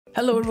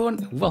Hello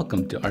everyone,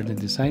 welcome to Art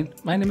and Design.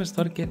 My name is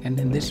Thorgeir, and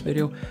in this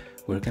video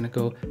we're gonna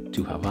go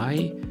to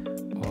Hawaii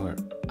or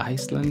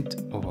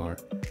Iceland or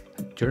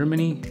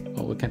Germany.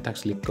 Well, we can't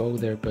actually go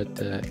there, but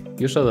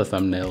you saw the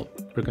thumbnail.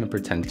 We're gonna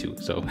pretend to,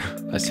 so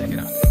let's check it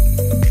out.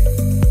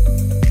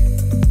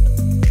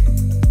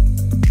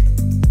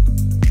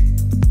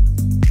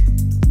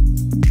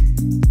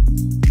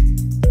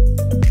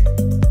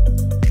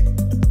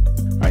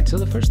 Alright, so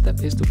the first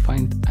step is to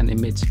find an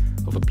image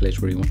of a place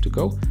where you want to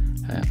go.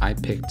 I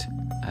picked,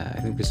 I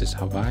think this is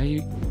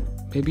Hawaii,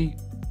 maybe.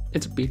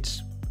 It's a beach,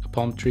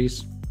 palm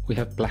trees. We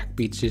have black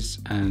beaches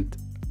and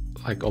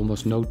like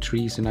almost no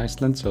trees in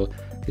Iceland, so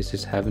this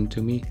is heaven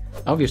to me.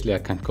 Obviously I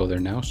can't go there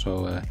now,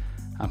 so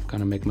I'm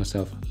gonna make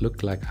myself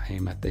look like I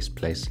am at this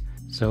place.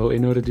 So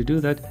in order to do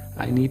that,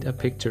 I need a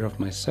picture of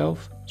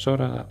myself,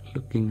 sorta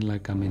looking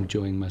like I'm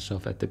enjoying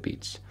myself at the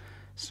beach.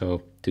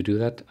 So to do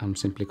that, I'm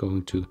simply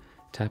going to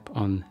tap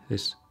on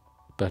this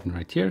button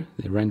right here,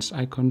 the lens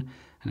icon,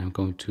 and I'm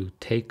going to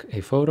take a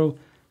photo.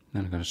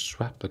 Then I'm going to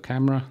swap the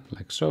camera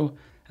like so,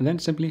 and then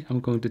simply I'm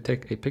going to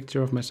take a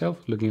picture of myself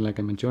looking like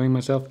I'm enjoying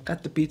myself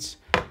at the beach.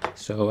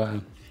 So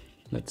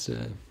let's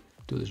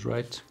do this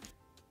right.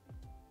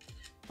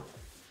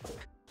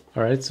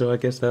 All right, so I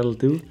guess that'll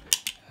do.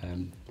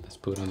 Let's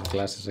put on the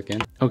glasses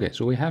again. Okay,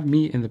 so we have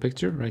me in the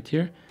picture right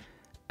here,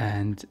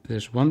 and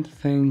there's one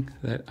thing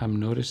that I'm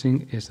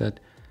noticing is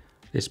that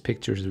this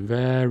picture is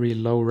very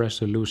low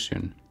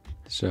resolution.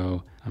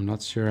 So I'm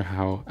not sure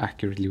how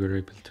accurately we're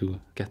able to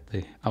get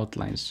the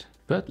outlines,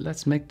 but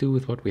let's make do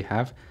with what we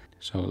have.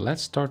 So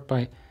let's start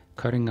by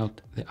cutting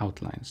out the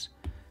outlines.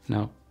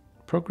 Now,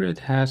 Procreate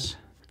has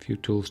a few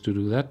tools to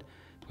do that.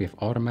 We have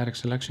automatic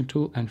selection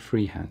tool and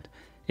freehand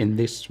in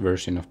this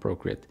version of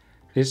Procreate.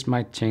 This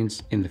might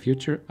change in the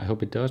future. I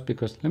hope it does,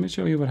 because let me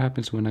show you what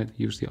happens when I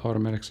use the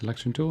automatic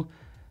selection tool.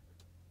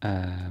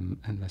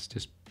 And let's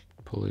just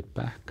pull it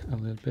back a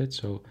little bit.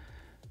 So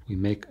we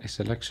make a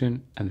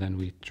selection and then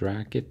we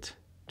drag it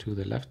to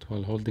the left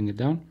while holding it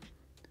down.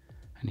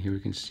 And here we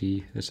can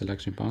see the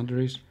selection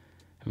boundaries.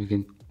 And we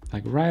can,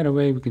 like right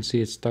away, we can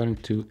see it's starting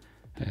to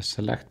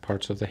select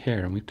parts of the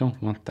hair, and we don't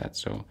want that.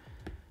 So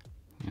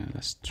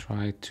let's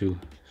try to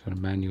sort of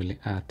manually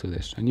add to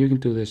this. And you can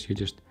do this, you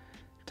just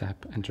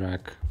tap and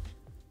drag,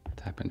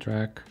 tap and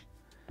drag,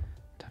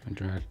 tap and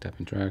drag, tap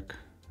and drag.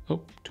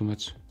 Oh, too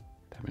much,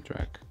 tap and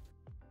drag.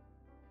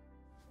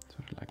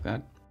 Sort of like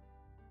that.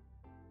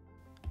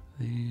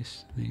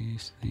 These.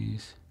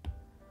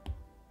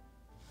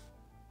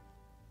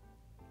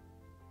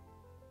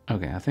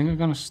 Okay, I think I'm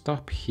gonna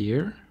stop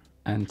here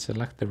and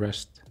select the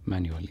rest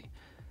manually.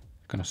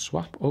 I'm gonna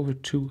swap over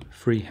to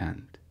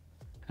freehand.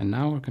 And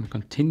now we're gonna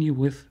continue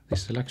with the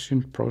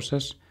selection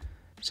process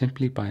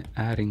simply by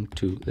adding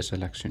to the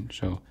selection.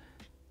 So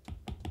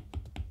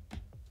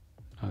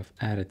I've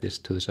added this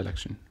to the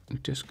selection.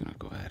 I'm just gonna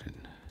go ahead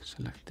and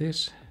select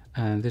this.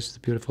 And this is the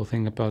beautiful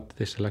thing about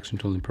the selection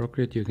tool in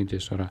Procreate. You can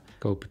just sort of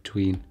go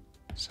between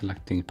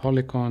selecting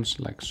polygons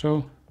like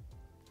so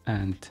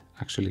and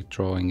actually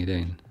drawing it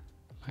in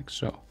like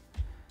so.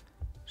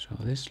 So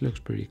this looks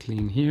pretty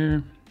clean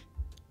here.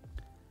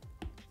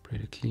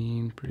 Pretty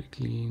clean, pretty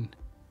clean.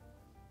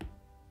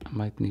 I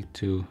might need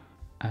to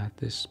add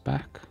this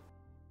back.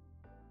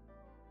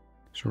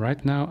 So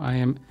right now I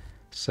am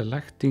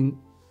selecting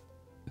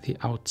the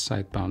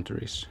outside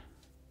boundaries.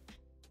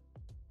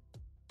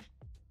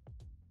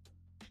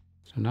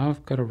 So now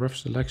I've got a rough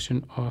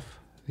selection of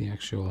the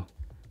actual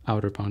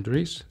outer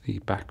boundaries, the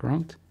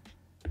background.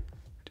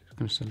 Just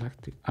gonna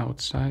select the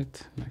outside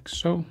like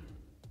so.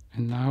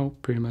 And now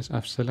pretty much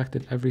I've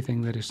selected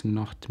everything that is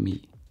not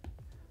me.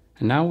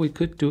 And now we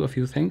could do a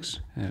few things.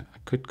 I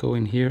could go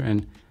in here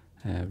and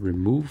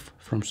remove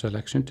from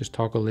selection, just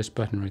toggle this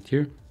button right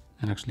here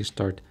and actually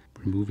start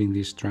removing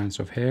these strands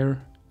of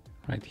hair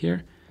right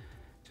here.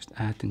 Just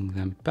adding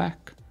them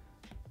back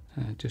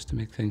just to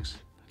make things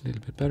a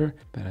little bit better,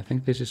 but I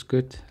think this is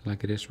good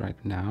like it is right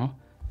now.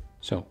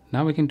 So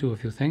now we can do a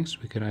few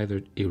things. We could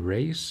either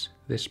erase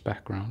this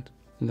background,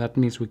 and that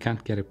means we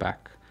can't get it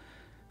back.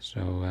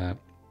 So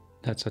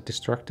that's a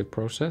destructive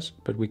process,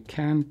 but we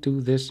can do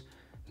this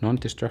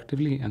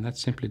non-destructively, and that's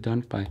simply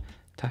done by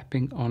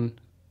tapping on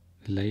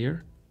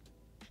layer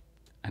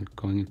and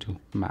going into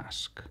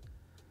mask.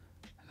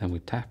 And then we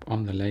tap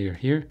on the layer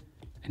here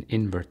and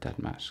invert that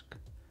mask.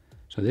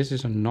 So this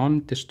is a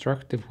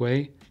non-destructive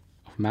way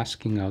of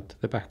masking out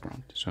the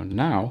background. So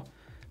now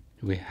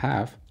we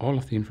have all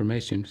of the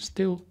information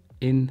still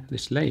in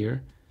this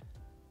layer,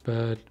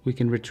 but we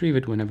can retrieve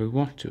it whenever we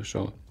want to.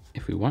 So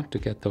if we want to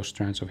get those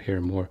strands of hair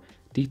more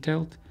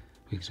detailed,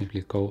 we can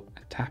simply go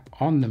and tap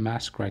on the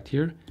mask right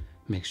here.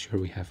 Make sure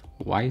we have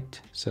white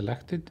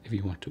selected. If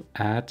you want to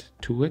add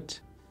to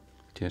it,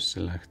 just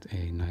select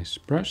a nice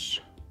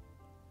brush.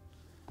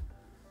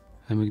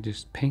 And we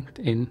just paint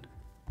in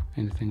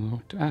anything we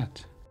want to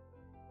add.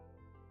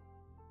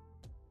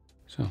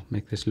 So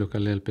make this look a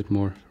little bit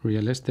more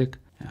realistic.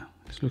 Yeah,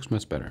 this looks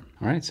much better.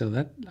 All right, so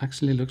that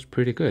actually looks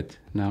pretty good.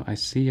 Now I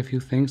see a few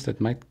things that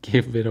might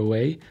give it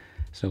away.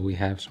 So we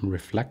have some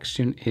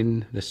reflection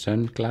in the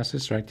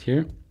sunglasses right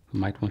here. We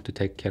might want to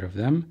take care of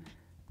them.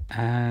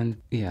 And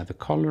yeah, the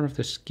color of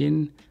the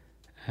skin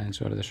and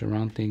sort of the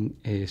surrounding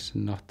is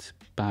not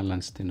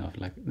balanced enough.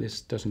 Like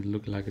this doesn't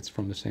look like it's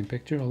from the same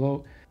picture,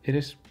 although it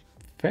is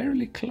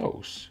fairly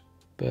close.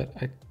 But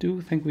I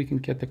do think we can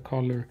get the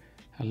color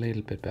a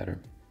little bit better.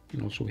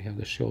 And also we have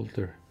the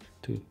shoulder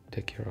to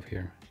take care of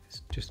here.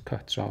 It just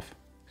cuts off.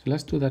 So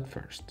let's do that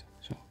first.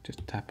 So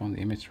just tap on the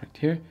image right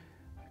here.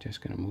 I'm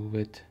just gonna move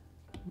it.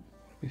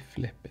 We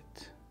flip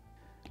it.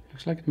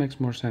 Looks like it makes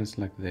more sense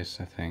like this,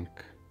 I think.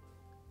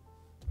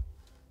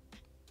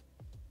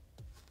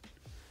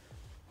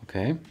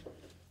 Okay,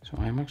 so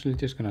I'm actually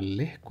just gonna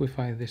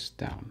liquefy this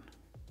down.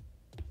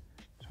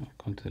 So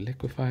go to the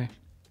liquefy,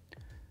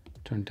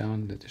 turn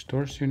down the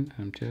distortion,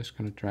 and I'm just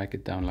gonna drag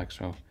it down like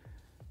so.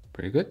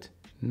 Pretty good.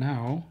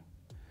 Now,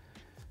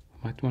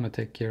 I might wanna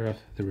take care of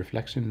the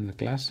reflection in the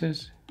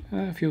glasses.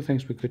 A few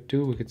things we could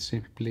do. We could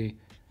simply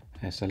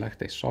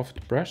select a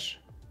soft brush.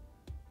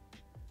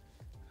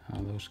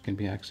 Those can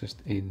be accessed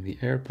in the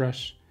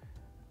airbrush.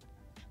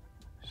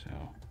 So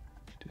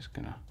just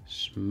gonna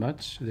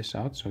smudge this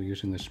out. So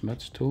using the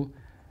smudge tool,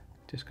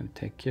 just gonna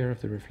take care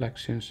of the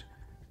reflections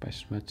by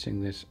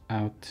smudging this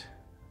out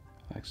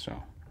like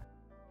so.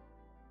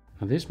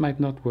 Now this might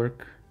not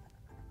work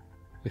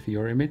with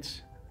your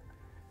image.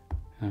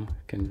 It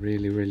can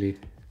really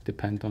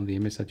depend on the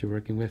image that you're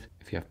working with.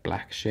 If you have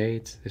black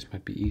shades, this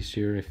might be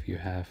easier. If you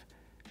have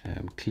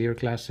clear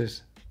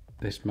glasses,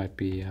 this might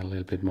be a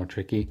little bit more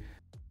tricky.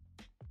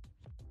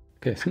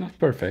 Okay, it's not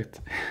perfect.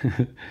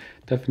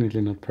 Definitely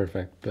not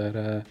perfect,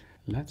 but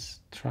let's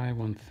try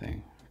one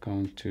thing. I'm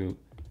going to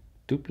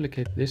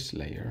duplicate this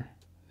layer,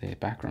 the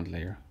background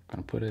layer. I'm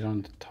going to put it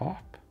on the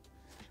top.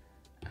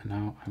 And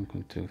now I'm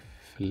going to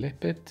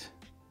flip it.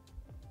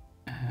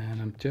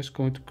 And I'm just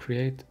going to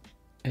create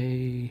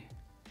a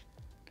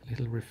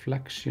little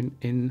reflection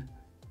in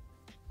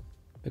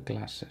the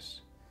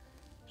glasses.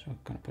 So I'm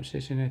going to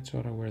position it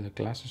sort of where the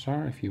glasses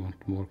are. If you want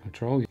more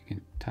control, you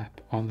can tap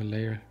on the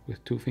layer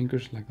with 2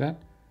 fingers like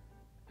that,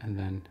 and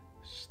then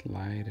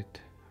slide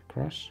it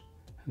across.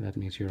 And that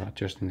means you're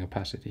adjusting the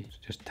opacity. So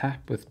just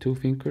tap with 2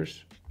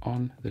 fingers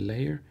on the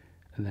layer,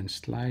 and then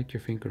slide your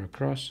finger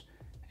across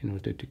in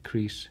order to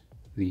decrease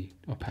the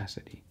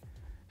opacity.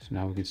 So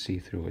now we can see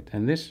through it.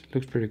 And this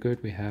looks pretty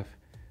good. We have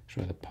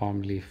sort of the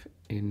palm leaf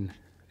in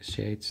the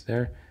shades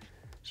there.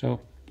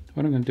 So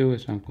what I'm going to do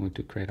is I'm going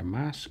to create a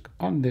mask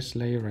on this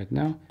layer right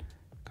now.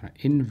 I'm going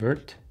to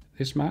invert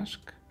this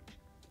mask.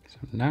 So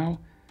now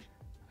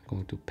I'm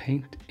going to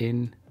paint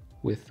in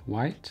with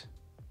white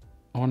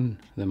on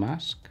the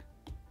mask.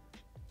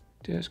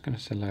 Just going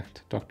to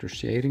select Dr.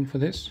 Shading for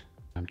this.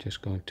 I'm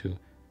just going to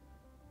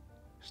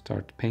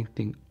start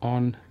painting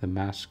on the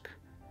mask,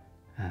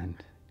 and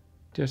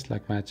just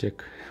like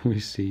magic, we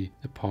see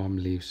the palm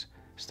leaves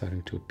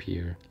starting to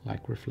appear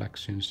like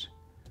reflections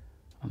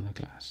on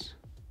the glass.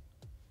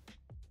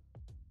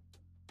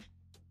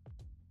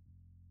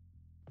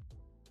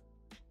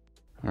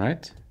 All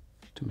right,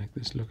 to make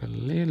this look a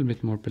little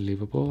bit more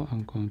believable,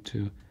 I'm going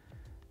to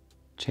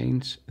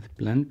change the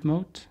blend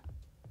mode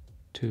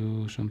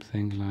to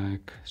something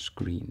like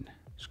screen.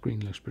 Screen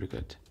looks pretty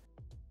good.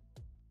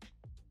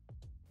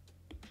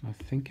 I'm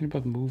thinking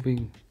about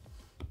moving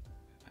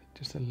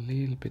just a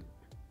little bit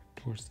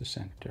towards the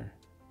center.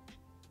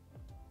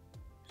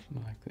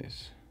 Something like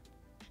this.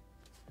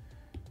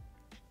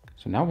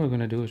 So now what we're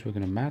going to do is we're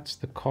going to match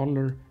the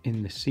color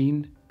in the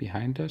scene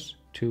behind us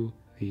to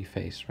the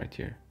face right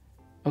here.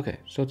 Okay,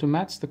 so to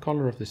match the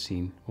color of the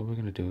scene, what we're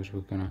going to do is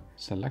we're going to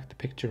select the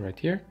picture right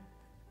here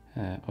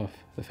of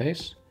the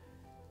face,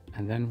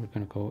 and then we're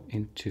going to go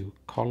into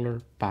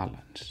color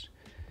balance.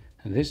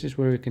 And this is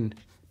where we can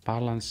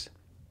balance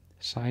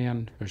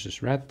cyan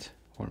versus red,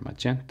 or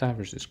magenta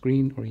versus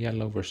green, or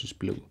yellow versus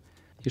blue.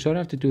 You sort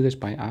of have to do this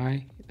by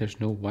eye. There's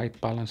no white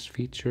balance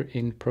feature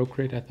in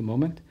Procreate at the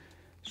moment,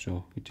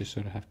 so we just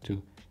sort of have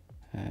to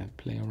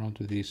play around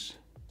with these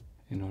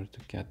in order to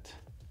get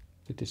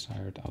the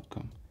desired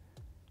outcome.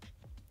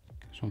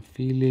 So I'm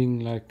feeling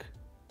like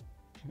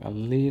a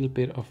little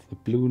bit of the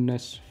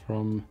blueness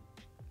from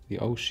the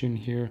ocean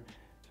here,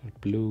 sort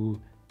of blue,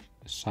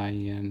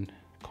 cyan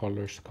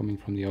colors coming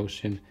from the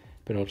ocean,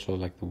 but also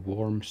like the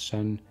warm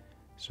sun.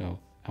 So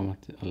I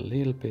want a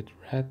little bit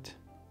red,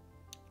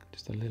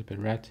 just a little bit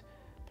red,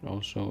 but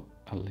also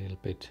a little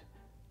bit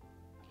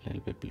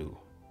blue.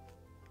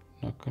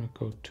 Not gonna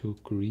go too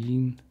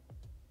green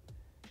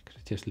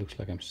because it just looks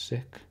like I'm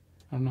sick.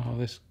 I don't know how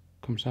this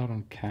comes out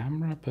on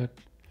camera, but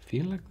I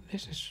feel like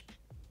this is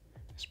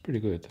pretty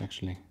good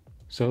actually.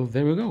 So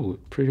there we go.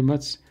 Pretty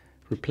much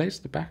replace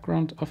the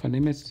background of an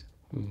image.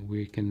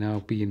 We can now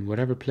be in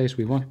whatever place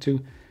we want to.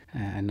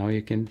 And now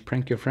you can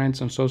prank your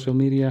friends on social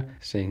media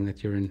saying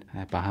that you're in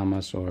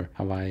Bahamas or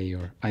Hawaii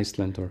or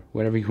Iceland or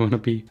wherever you want to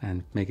be,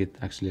 and make it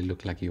actually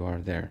look like you are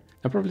there.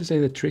 I'll probably say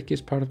the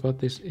trickiest part about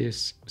this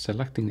is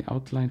selecting the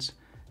outlines.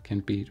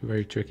 Can be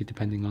very tricky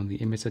depending on the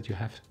image that you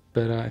have.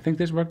 But I think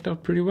this worked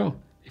out pretty well.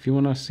 If you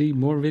want to see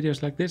more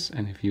videos like this,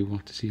 and if you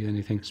want to see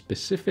anything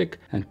specific,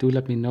 and do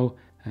let me know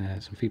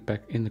some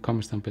feedback in the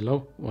comments down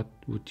below. What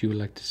would you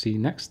like to see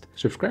next?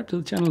 Subscribe to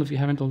the channel if you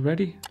haven't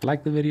already.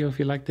 Like the video if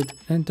you liked it.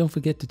 And don't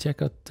forget to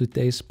check out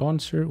today's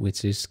sponsor,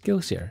 which is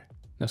Skillshare.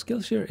 Now,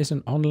 Skillshare is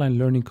an online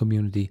learning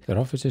community that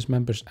offers its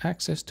members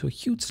access to a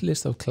huge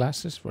list of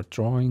classes for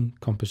drawing,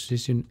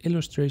 composition,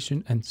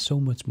 illustration, and so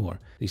much more.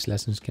 These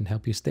lessons can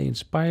help you stay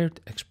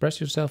inspired,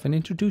 express yourself, and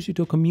introduce you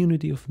to a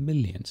community of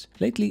millions.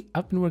 Lately,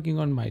 I've been working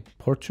on my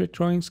portrait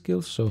drawing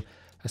skills, so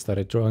I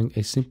started drawing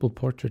a simple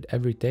portrait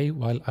every day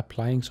while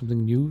applying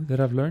something new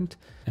that I've learned.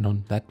 And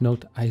on that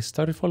note, I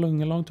started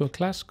following along to a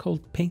class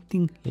called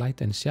Painting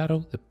Light and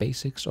Shadow, the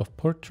Basics of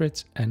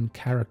Portraits and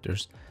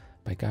Characters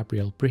by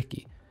Gabrielle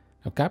Bricky.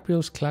 Now,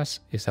 Gabrielle's class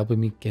is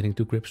helping me getting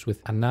to grips with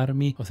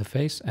anatomy of the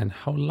face and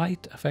how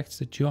light affects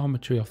the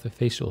geometry of the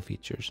facial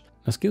features.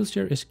 Now,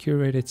 Skillshare is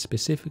curated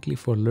specifically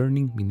for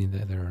learning, meaning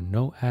that there are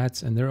no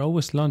ads and they're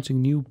always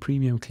launching new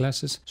premium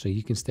classes so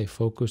you can stay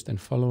focused and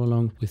follow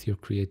along with your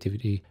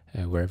creativity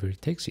wherever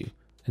it takes you.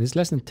 And it's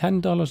less than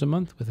 $10 a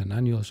month with an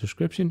annual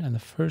subscription, and the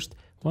first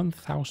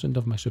 1,000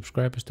 of my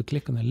subscribers to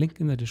click on the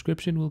link in the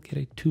description will get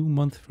a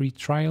 2-month free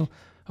trial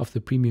of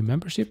the premium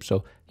membership,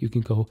 so you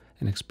can go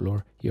and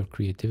explore your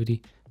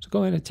creativity. So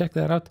go ahead and check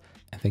that out,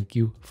 and thank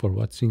you for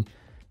watching.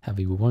 Have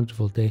a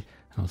wonderful day,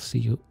 and I'll see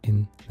you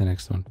in the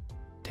next one.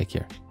 Take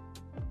care.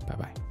 Bye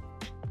bye.